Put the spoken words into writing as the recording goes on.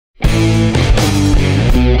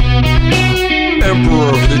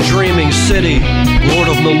emperor of the dreaming city, lord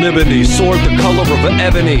of Melnibone, sword the color of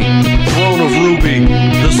ebony, throne of ruby.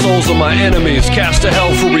 The souls of my enemies cast to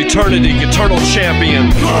hell for eternity, eternal champion,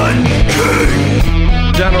 Blood King.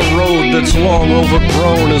 Down a road that's long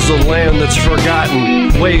overgrown is a land that's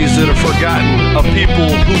forgotten, ways that are forgotten, a people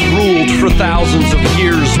who ruled for thousands of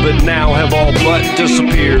years but now have all but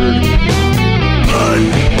disappeared.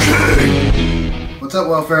 Blood King. What's up,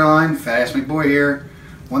 Welfare Line? Fat-ass McBoy here,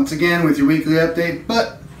 once again with your weekly update,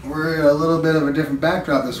 but we're a little bit of a different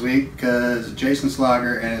backdrop this week because Jason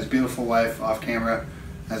Slogger and his beautiful wife off camera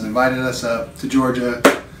has invited us up to Georgia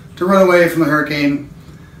to run away from the hurricane.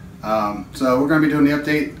 So we're going to be doing the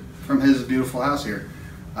update from his beautiful house here.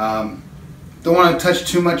 Don't want to touch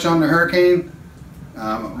too much on the hurricane.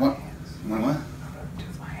 What? My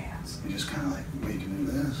hands. You just kind of like, well, you can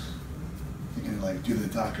do this. You can like do the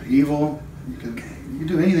Dr. Evil. You can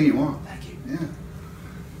do anything you want. Thank you. Yeah.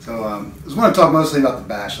 So I just want to talk mostly about the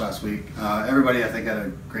bash last week. Everybody, I think, had a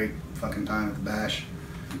great fucking time at the bash.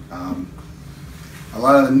 A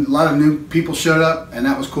lot of new people showed up, and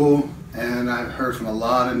that was cool. And I've heard from a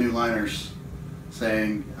lot of new liners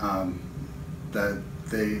saying that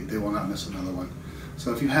they will not miss another one.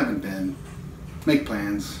 So if you haven't been, make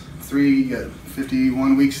plans.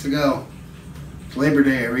 51 weeks to go. It's Labor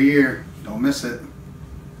Day every year. Don't miss it.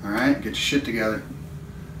 All right, get your shit together.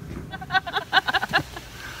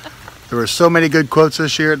 There were so many good quotes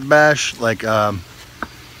this year at the bash. Like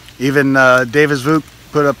even Davis Vuk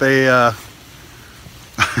put up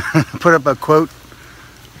a quote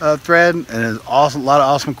thread, and there's awesome, a lot of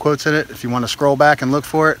awesome quotes in it. If you want to scroll back and look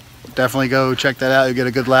for it, definitely go check that out. You'll get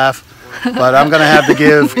a good laugh. But I'm gonna have to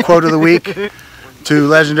give quote of the week to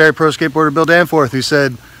legendary pro skateboarder Bill Danforth, who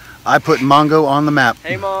said, "I put Mongo on the map."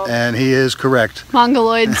 Hey, Mom. And he is correct.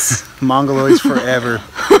 Mongoloids. Mongoloids forever.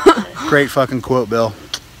 Great fucking quote, Bill.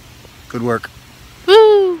 Good work.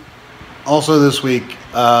 Woo! Also this week,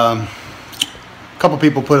 a couple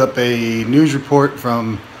people put up a news report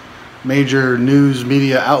from major news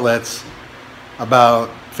media outlets about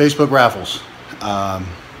Facebook raffles.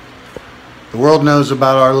 The world knows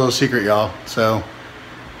about our little secret, y'all. So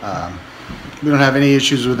we don't have any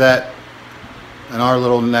issues with that in our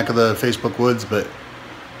little neck of the Facebook woods, but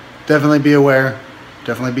definitely be aware.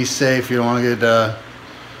 Definitely be safe. You don't want to get, I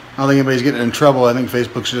don't think anybody's getting in trouble. I think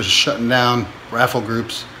Facebook's just shutting down raffle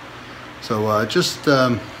groups. So just,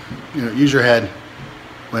 you know, use your head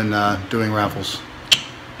when doing raffles.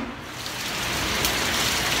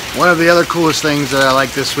 One of the other coolest things that I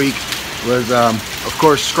liked this week was, of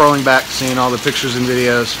course, scrolling back, seeing all the pictures and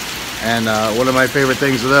videos. And one of my favorite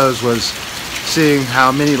things of those was seeing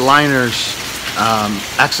how many liners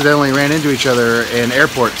accidentally ran into each other in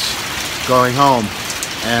airports going home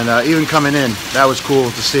and even coming in. That was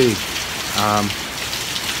cool to see.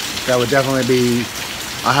 That would definitely be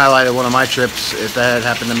a highlight of one of my trips if that had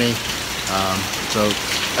happened to me. So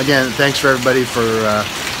again, thanks for everybody for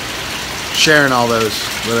sharing all those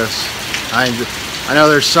with us. I know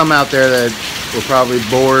there's some out there that were probably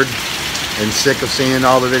bored and sick of seeing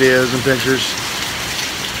all the videos and pictures.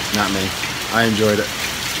 Not me. I enjoyed it.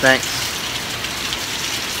 Thanks.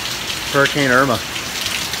 Hurricane Irma.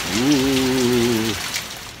 Ooh.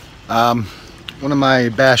 One of my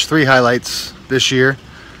Bash 3 highlights this year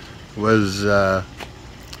was the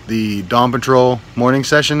Dawn Patrol morning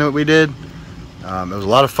session that we did. It was a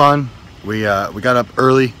lot of fun. We got up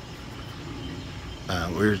early.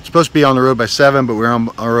 We were supposed to be on the road by 7, but we were on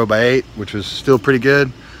the road by 8, which was still pretty good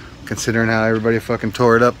considering how everybody fucking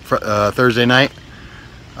tore it up Thursday night.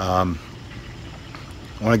 I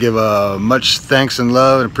want to give much thanks and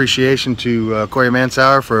love and appreciation to Corey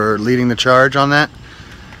Mansauer for leading the charge on that.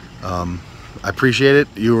 I appreciate it.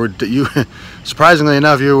 You surprisingly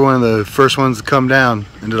enough, you were one of the first ones to come down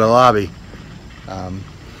into the lobby.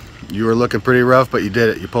 You were looking pretty rough, but you did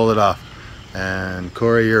it. You pulled it off. And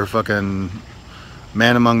Corey, you're a fucking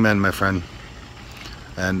man among men, my friend.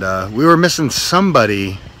 And we were missing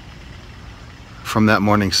somebody from that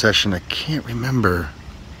morning session. I can't remember.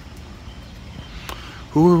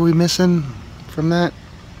 Who were we missing from that?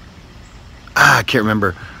 I can't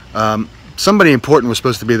remember. Somebody important was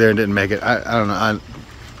supposed to be there and didn't make it. I don't know.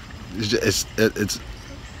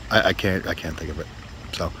 I can't think of it.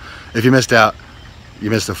 So if you missed out, you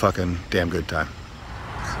missed a fucking damn good time.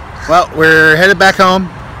 Well, we're headed back home.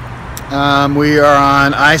 We are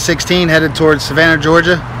on I-16 headed towards Savannah,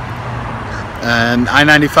 Georgia, and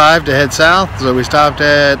I-95 to head south. So we stopped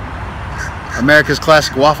at America's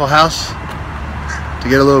Classic Waffle House to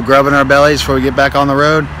get a little grub in our bellies before we get back on the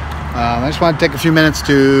road. I just want to take a few minutes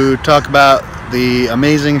to talk about the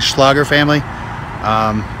amazing Schlager family.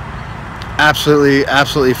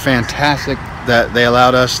 Absolutely fantastic that they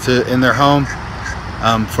allowed us to in their home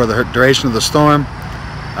for the duration of the storm.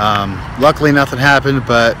 Luckily nothing happened,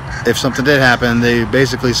 but if something did happen, they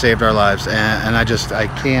basically saved our lives, and I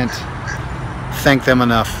can't thank them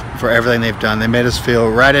enough for everything they've done. They made us feel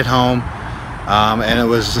right at home, and it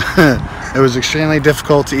was it was extremely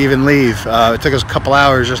difficult to even leave. It took us a couple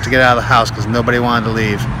hours just to get out of the house because nobody wanted to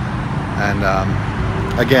leave. And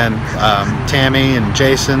again, Tammy and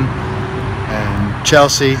Jason and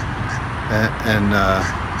Chelsea and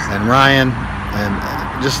Ryan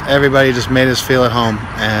and just everybody just made us feel at home,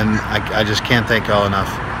 and I just can't thank y'all enough.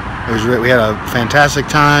 It was we had a fantastic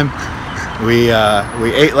time. We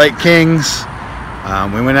ate like kings.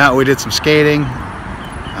 We went out, we did some skating.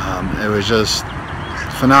 It was just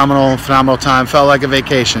phenomenal time. Felt like a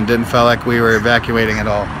vacation. Didn't feel like we were evacuating at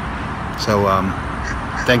all. So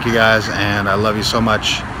thank you guys, and I love you so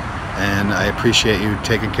much, and I appreciate you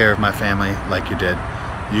taking care of my family like you did.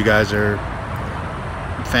 You guys are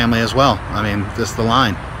family as well. I mean, this is the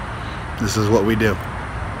line. This is what we do.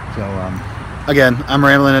 So again, I'm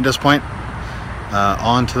rambling at this point.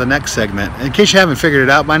 On to the next segment. In case you haven't figured it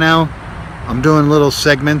out by now, I'm doing little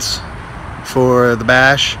segments for the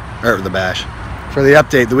bash, for the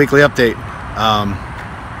update, the weekly update.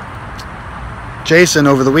 Jason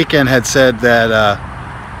over the weekend had said that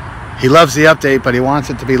he loves the update, but he wants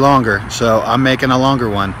it to be longer, so I'm making a longer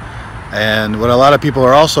one. And what a lot of people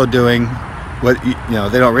are also doing, what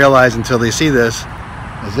they don't realize until they see this,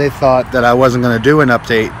 is they thought that I wasn't going to do an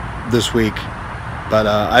update this week, but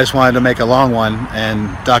I just wanted to make a long one and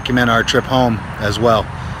document our trip home as well.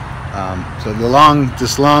 So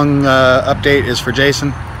this long update is for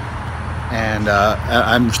Jason, and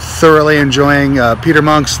I'm thoroughly enjoying Peter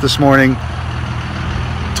Monks this morning.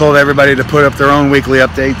 Told everybody to put up their own weekly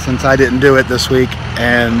update since I didn't do it this week,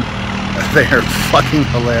 and they are fucking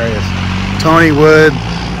hilarious. Tony Wood,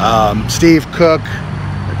 Steve Cook,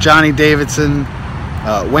 Johnny Davidson,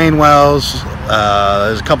 Wayne Wells.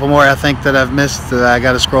 There's a couple more I think that I've missed that I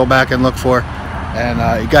got to scroll back and look for,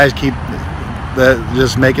 and you guys keep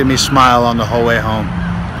just making me smile on the whole way home.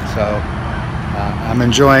 So I'm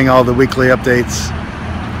enjoying all the weekly updates,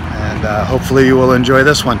 and hopefully you will enjoy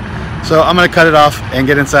this one. So I'm going to cut it off and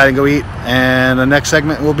get inside and go eat, and the next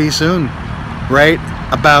segment will be soon. Right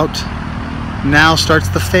about now starts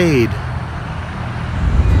the fade.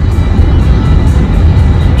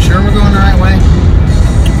 Sure we're going the right way?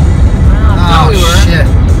 Oh, we were. Shit.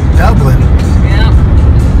 Dublin. Yeah.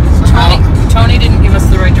 Tony didn't give us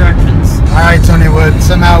the right directions. Alright, Tony Wood.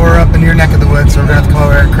 Somehow we're up in your neck of the woods, so we're going to have to come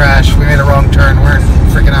over here and crash. We made a wrong turn. We're in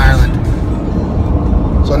freaking Ireland.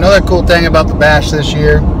 So another cool thing about the bash this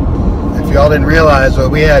year, if y'all didn't realize,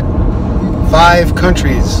 we had 5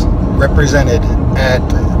 countries represented at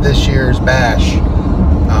this year's bash.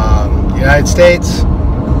 United States,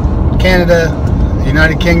 Canada,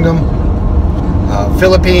 United Kingdom,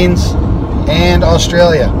 Philippines, and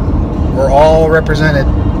Australia were all represented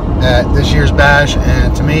at this year's bash,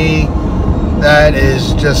 and to me that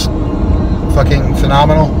is just fucking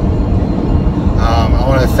phenomenal. I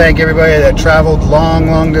want to thank everybody that traveled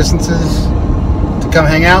long distances to come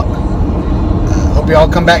hang out. Hope you all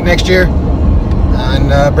come back next year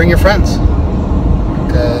and bring your friends,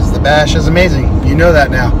 because the bash is amazing. You know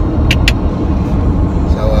that now.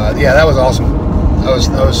 So yeah, that was awesome. I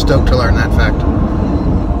was stoked to learn that fact.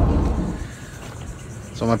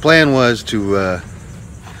 So my plan was to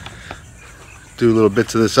do little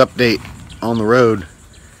bits of this update on the road,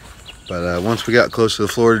 but once we got close to the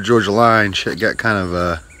Florida-Georgia line, shit got kind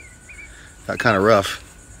of rough.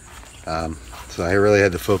 So I really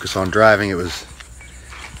had to focus on driving. It was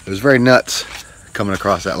very nuts coming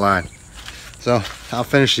across that line. So I'll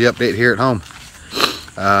finish the update here at home.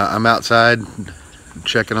 I'm outside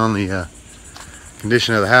checking on the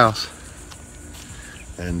condition of the house,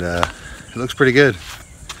 and it looks pretty good,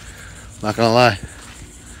 not gonna lie.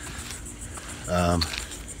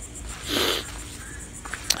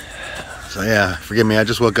 So yeah, forgive me, I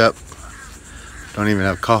just woke up, don't even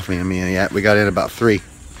have coffee in me yet. We got in about 3.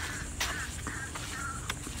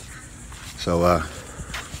 So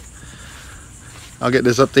I'll get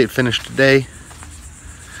this update finished today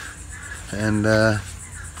and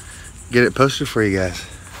get it posted for you guys.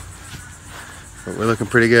 But we're looking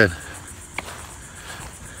pretty good.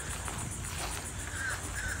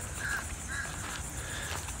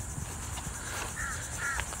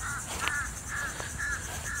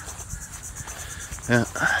 Yeah,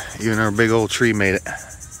 even our big old tree made it.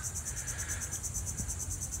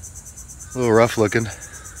 A little rough looking,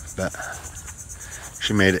 but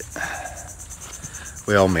she made it.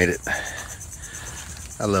 We all made it.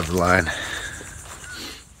 I love the line.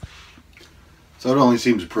 So it only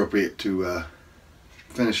seems appropriate to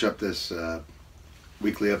finish up this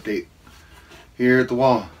weekly update here at the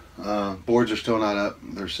wall. Boards are still not up.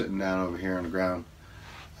 They're sitting down over here on the ground.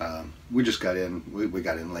 We just got in. We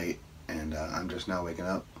got in late, and I'm just now waking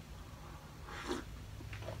up.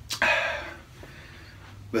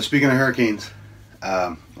 But speaking of hurricanes,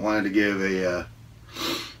 I wanted to give a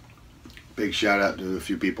big shout out to a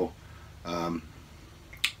few people.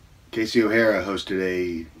 Casey O'Hara hosted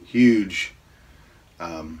a huge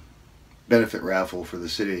benefit raffle for the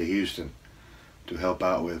city of Houston to help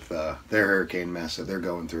out with their hurricane mess that they're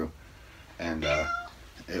going through, and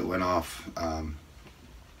it went off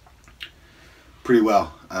pretty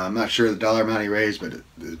well. I'm not sure the dollar amount he raised, but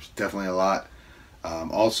it's definitely a lot.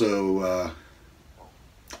 Also,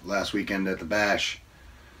 last weekend at the Bash,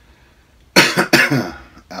 man,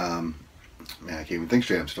 I can't even think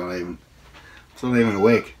straight. I'm still not even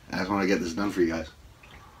awake. I just want to get this done for you guys.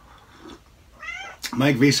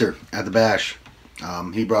 Mike Vieser at the Bash,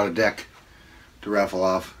 he brought a deck to raffle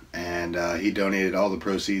off, and he donated all the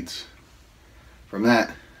proceeds from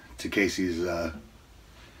that to Casey's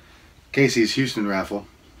Houston raffle.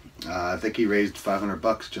 I think he raised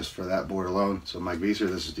 $500 just for that board alone. So Mike Vieser,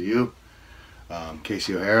 this is to you.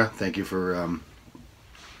 Casey O'Hara, thank you for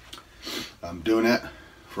doing that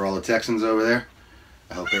for all the Texans over there.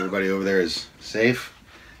 I hope everybody over there is safe.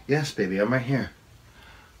 Yes, baby, I'm right here.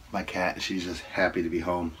 My cat, she's just happy to be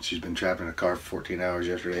home. She's been trapped in a car for 14 hours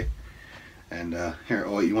yesterday. And here,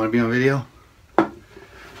 oh, you want to be on video?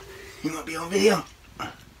 You want to be on video?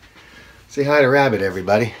 Say hi to Rabbit,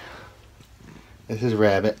 everybody. This is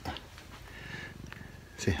Rabbit.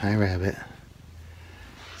 Say hi, Rabbit.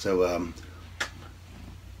 So,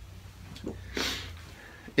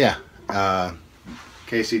 yeah,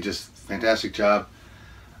 Casey, just fantastic job.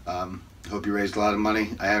 Hope you raised a lot of money.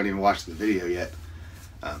 I haven't even watched the video yet,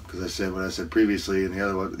 because I said what I said previously in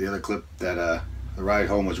the other clip, that the ride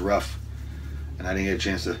home was rough, and I didn't get a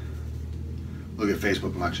chance to look at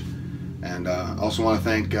Facebook much. And also want to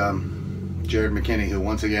thank Jared McKinney, who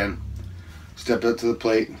once again stepped up to the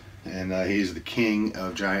plate, and he's the king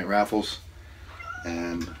of giant raffles,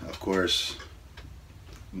 and of course,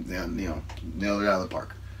 you know, nailed it out of the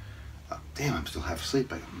park. Damn, I'm still half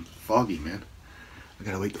asleep. I'm foggy, man. I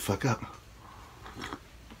gotta wake the fuck up.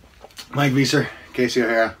 Mike Vieser, Casey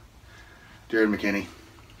O'Hara, Jared McKinney,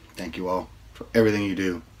 thank you all for everything you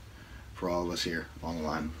do for all of us here on the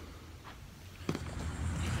line.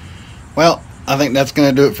 Well, I think that's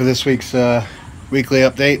going to do it for this week's weekly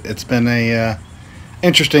update. It's been a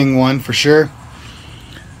interesting one for sure.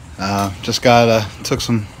 Just took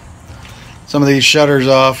some of these shutters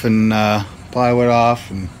off and plywood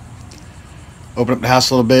off, and opened up the house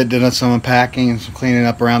a little bit, did some unpacking and some cleaning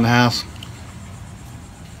up around the house.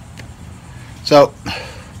 So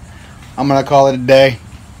I'm gonna call it a day.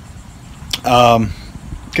 In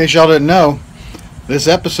case y'all didn't know, this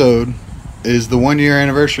episode is the 1-year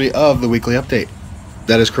anniversary of the weekly update.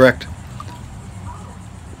 That is correct.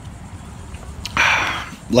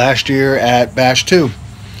 Last year at Bash 2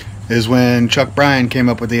 is when Chuck Bryan came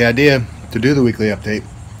up with the idea to do the weekly update,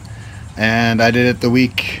 and I did it the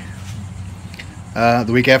week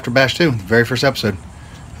after Bash 2, the very first episode.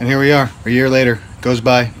 And here we are, a year later. Goes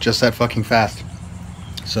by just that fucking fast.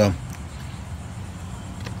 So,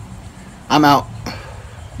 I'm out.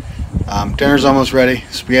 Dinner's almost ready.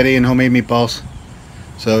 Spaghetti and homemade meatballs.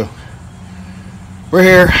 So, we're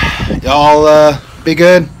here. Y'all be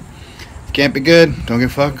good. If you can't be good, don't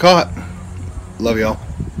get fucking caught. Love y'all.